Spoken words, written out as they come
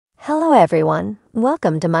Hello everyone,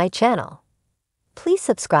 welcome to my channel. Please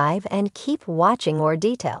subscribe and keep watching more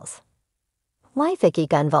details. Why Vicki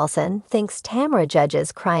Gunvalson thinks Tamra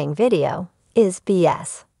Judge's crying video is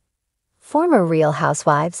BS. Former Real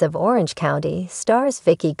Housewives of Orange County stars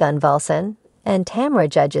Vicki Gunvalson and Tamra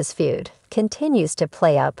Judge's feud continues to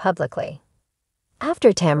play out publicly.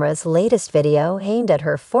 After Tamra's latest video aimed at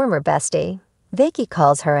her former bestie, Vicki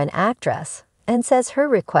calls her an actress and says her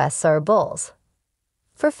requests are bulls.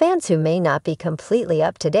 For fans who may not be completely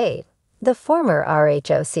up to date, the former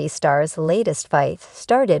RHOC star's latest fight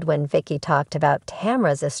started when Vicki talked about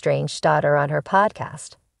Tamra's estranged daughter on her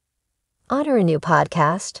podcast. On her new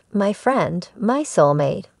podcast, My Friend, My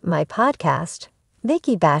Soulmate, My Podcast,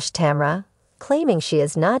 Vicki bashed Tamra, claiming she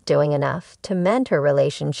is not doing enough to mend her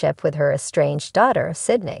relationship with her estranged daughter,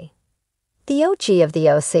 Sydney. The OG of the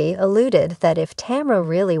OC alluded that if Tamra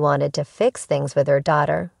really wanted to fix things with her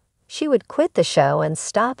daughter, she would quit the show and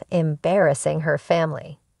stop embarrassing her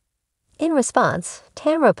family. In response,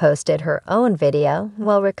 Tamra posted her own video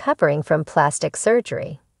while recovering from plastic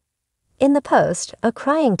surgery. In the post, a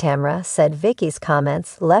crying Tamra said Vicki's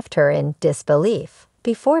comments left her in disbelief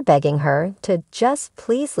before begging her to just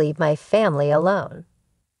please leave my family alone.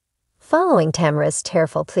 Following Tamra's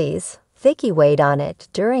tearful pleas, Vicki weighed on it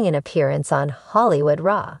during an appearance on Hollywood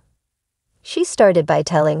Raw. She started by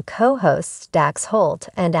telling co-hosts Dax Holt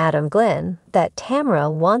and Adam Glynn that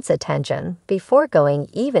Tamra wants attention before going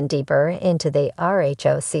even deeper into the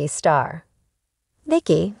RHOC star.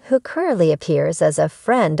 Vicki, who currently appears as a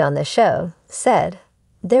friend on the show, said,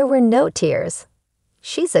 "There were no tears.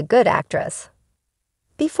 She's a good actress."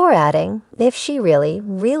 Before adding, if she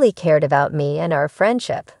really cared about me and our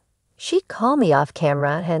friendship, she'd call me off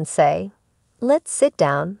camera and say, "Let's sit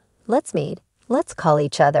down, let's meet, let's call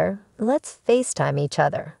each other, let's FaceTime each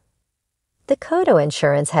other." The Kodo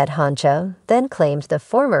Insurance head honcho then claimed the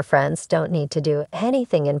former friends don't need to do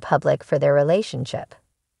anything in public for their relationship.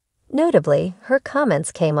 Notably, her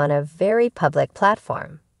comments came on a very public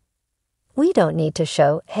platform. "We don't need to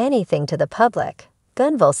show anything to the public,"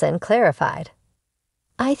 Gunvalson clarified.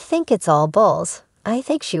 "I think it's all bulls. I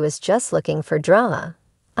think she was just looking for drama.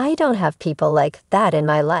 I don't have people like that in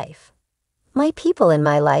my life. My people in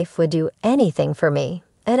my life would do anything for me,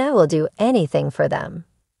 and I will do anything for them."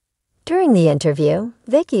 During the interview,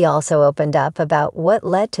 Vicki also opened up about what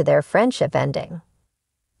led to their friendship ending.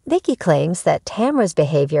 Vicki claims that Tamra's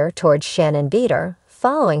behavior towards Shannon Beater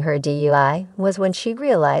following her DUI was when she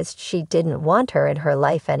realized she didn't want her in her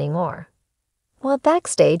life anymore. While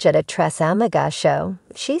backstage at a Tres Amigas show,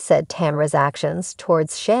 she said Tamra's actions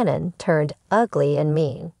towards Shannon turned ugly and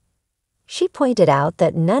mean. She pointed out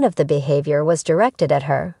that none of the behavior was directed at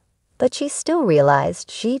her, but she still realized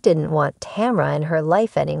she didn't want Tamra in her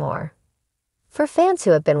life anymore. For fans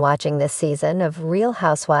who have been watching this season of Real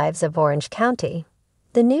Housewives of Orange County,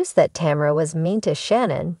 the news that Tamra was mean to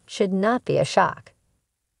Shannon should not be a shock.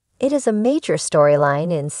 It is a major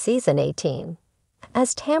storyline in Season 18,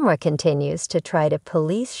 as Tamra continues to try to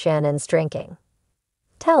police Shannon's drinking.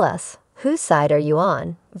 Tell us, whose side are you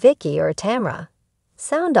on, Vicki or Tamra?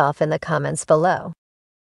 Sound off in the comments below.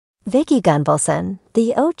 Vicki Gunvalson,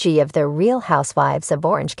 the OG of the Real Housewives of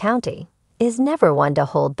Orange County, is never one to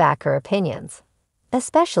hold back her opinions,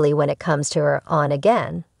 especially when it comes to her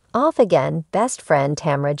on-again, off-again best friend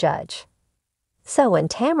Tamra Judge. So when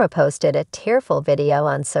Tamra posted a tearful video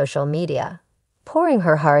on social media, pouring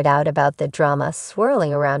her heart out about the drama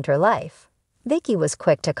swirling around her life, Vicki was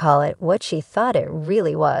quick to call it what she thought it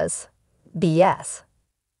really was: BS.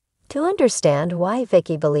 To understand why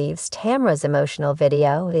Vicki believes Tamra's emotional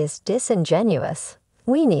video is disingenuous,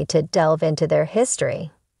 we need to delve into their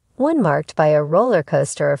history, one marked by a roller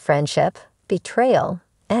coaster of friendship, betrayal,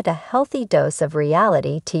 and a healthy dose of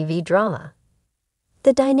reality TV drama.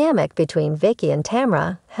 The dynamic between Vicki and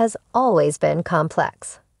Tamra has always been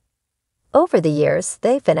complex. Over the years,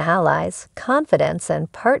 they've been allies, confidants, and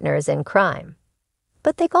partners in crime.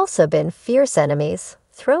 But they've also been fierce enemies,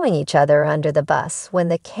 throwing each other under the bus when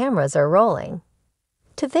the cameras are rolling.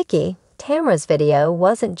 To Vicki, Tamra's video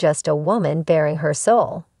wasn't just a woman bearing her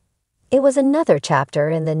soul. It was another chapter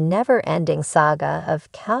in the never-ending saga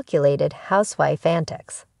of calculated housewife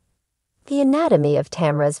antics. The anatomy of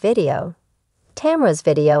Tamra's video. Tamra's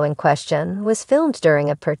video in question was filmed during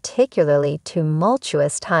a particularly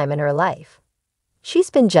tumultuous time in her life. She's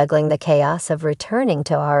been juggling the chaos of returning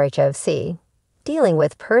to RHOC, dealing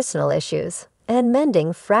with personal issues, and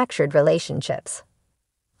mending fractured relationships.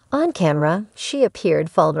 On camera, she appeared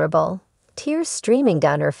vulnerable, tears streaming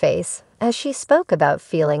down her face as she spoke about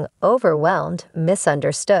feeling overwhelmed,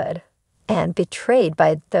 misunderstood, and betrayed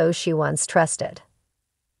by those she once trusted.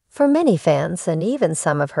 For many fans and even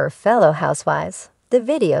some of her fellow housewives, the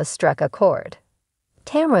video struck a chord.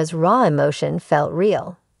 Tamra's raw emotion felt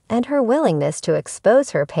real, and her willingness to expose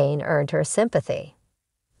her pain earned her sympathy.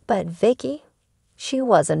 But Vicki? She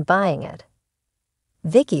wasn't buying it.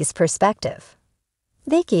 Vicki's perspective.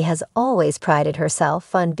 Vicki has always prided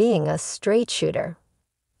herself on being a straight shooter.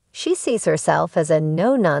 She sees herself as a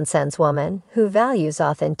no-nonsense woman who values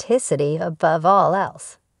authenticity above all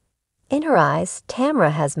else. In her eyes,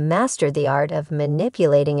 Tamra has mastered the art of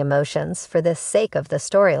manipulating emotions for the sake of the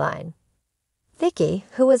storyline. Vicki,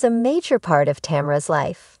 who was a major part of Tamra's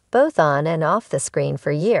life, both on and off the screen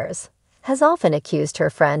for years, has often accused her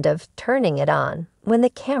friend of turning it on when the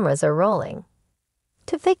cameras are rolling.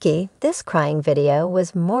 To Vicki, this crying video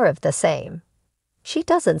was more of the same. She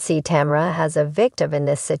doesn't see Tamra as a victim in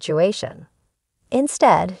this situation.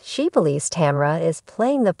 Instead, she believes Tamra is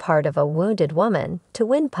playing the part of a wounded woman to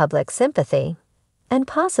win public sympathy and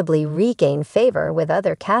possibly regain favor with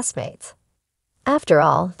other castmates. After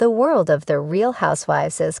all, the world of the Real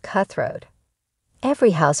Housewives is cutthroat.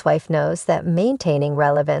 Every housewife knows that maintaining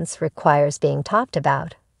relevance requires being talked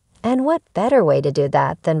about, and what better way to do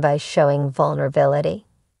that than by showing vulnerability?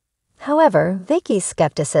 However, Vicki's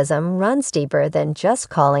skepticism runs deeper than just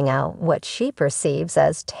calling out what she perceives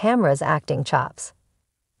as Tamra's acting chops.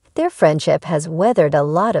 Their friendship has weathered a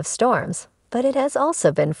lot of storms, but it has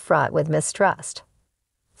also been fraught with mistrust.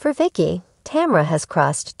 For Vicki, Tamra has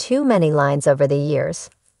crossed too many lines over the years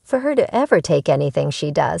for her to ever take anything she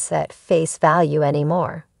does at face value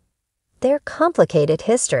anymore. Their complicated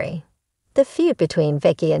history. The feud between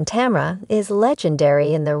Vicki and Tamra is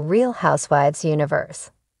legendary in the Real Housewives universe.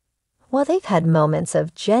 While they've had moments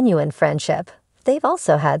of genuine friendship, they've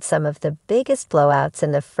also had some of the biggest blowouts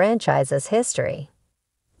in the franchise's history.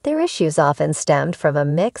 Their issues often stemmed from a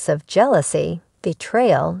mix of jealousy,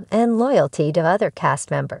 betrayal, and loyalty to other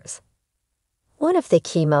cast members. One of the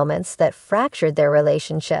key moments that fractured their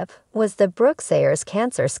relationship was the Brooke Sayers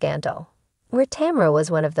cancer scandal, where Tamra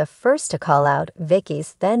was one of the first to call out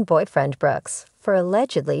Vicki's then-boyfriend Brooks for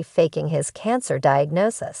allegedly faking his cancer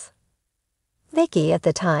diagnosis. Vicki, at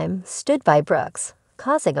the time, stood by Brooks,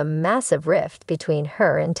 causing a massive rift between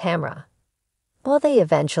her and Tamra. While they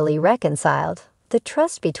eventually reconciled, the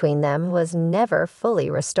trust between them was never fully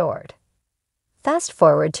restored. Fast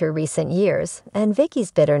forward to recent years, and Vicki's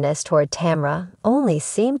bitterness toward Tamra only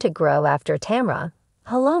seemed to grow after Tamra,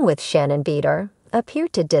 along with Shannon Beater,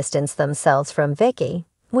 appeared to distance themselves from Vicki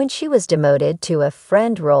when she was demoted to a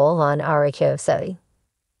friend role on Housewives.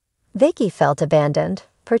 Vicki felt abandoned,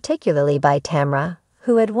 particularly by Tamra,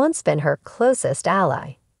 who had once been her closest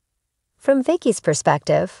ally. From Vicki's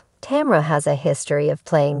perspective, Tamra has a history of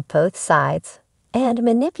playing both sides and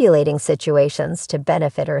manipulating situations to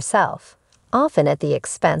benefit herself, often at the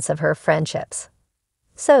expense of her friendships.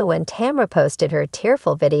 So when Tamra posted her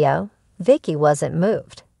tearful video, Vicki wasn't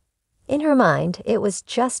moved. In her mind, it was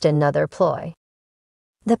just another ploy.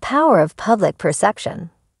 The power of public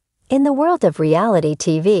perception. In the world of reality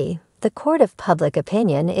TV, the court of public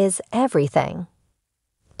opinion is everything.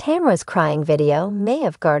 Tamra's crying video may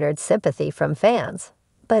have garnered sympathy from fans,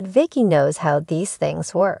 but Vicki knows how these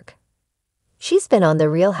things work. She's been on The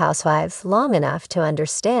Real Housewives long enough to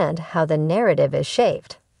understand how the narrative is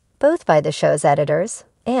shaped, both by the show's editors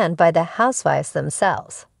and by the housewives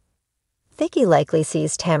themselves. Vicki likely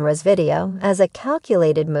sees Tamra's video as a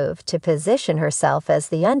calculated move to position herself as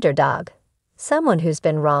the underdog, someone who's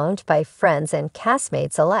been wronged by friends and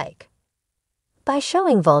castmates alike. By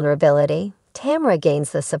showing vulnerability, Tamra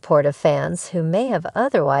gains the support of fans who may have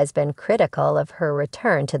otherwise been critical of her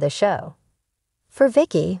return to the show. For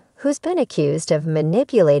Vicki, who's been accused of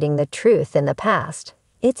manipulating the truth in the past,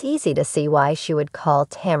 it's easy to see why she would call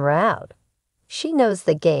Tamra out. She knows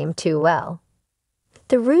the game too well.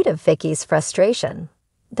 The root of Vicki's frustration.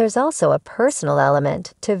 There's also a personal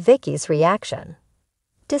element to Vicki's reaction.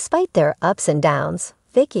 Despite their ups and downs,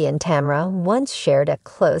 Vicki and Tamra once shared a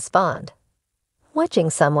close bond. Watching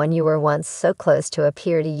someone you were once so close to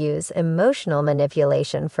appear to use emotional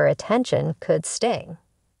manipulation for attention could sting.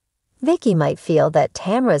 Vicki might feel that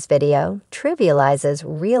Tamra's video trivializes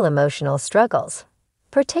real emotional struggles,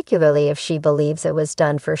 particularly if she believes it was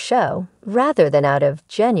done for show rather than out of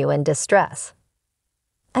genuine distress.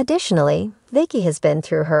 Additionally, Vicki has been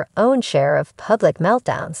through her own share of public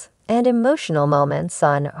meltdowns and emotional moments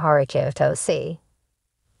on Housewives.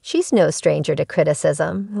 She's no stranger to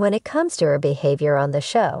criticism when it comes to her behavior on the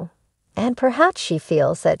show, and perhaps she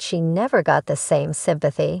feels that she never got the same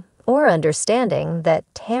sympathy or understanding that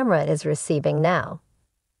Tamra is receiving now.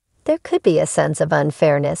 There could be a sense of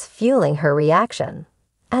unfairness fueling her reaction,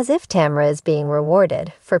 as if Tamra is being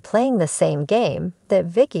rewarded for playing the same game that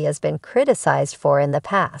Vicki has been criticized for in the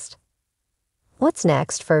past. What's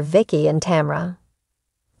next for Vicki and Tamra?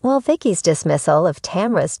 While Vicki's dismissal of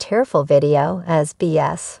Tamra's tearful video as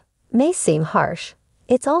BS may seem harsh,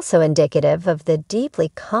 it's also indicative of the deeply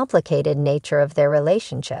complicated nature of their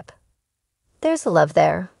relationship. There's love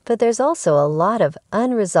there, but there's also a lot of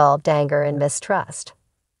unresolved anger and mistrust.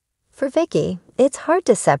 For Vicki, it's hard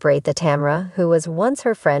to separate the Tamra who was once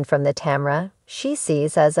her friend from the Tamra she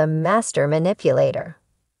sees as a master manipulator.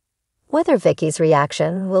 Whether Vicki's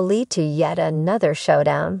reaction will lead to yet another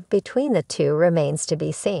showdown between the two remains to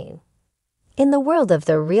be seen. In the world of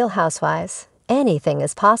the Real Housewives, anything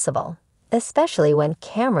is possible, especially when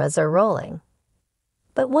cameras are rolling.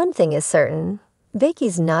 But one thing is certain,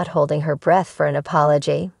 Vicki's not holding her breath for an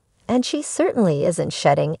apology, and she certainly isn't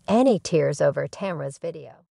shedding any tears over Tamra's video.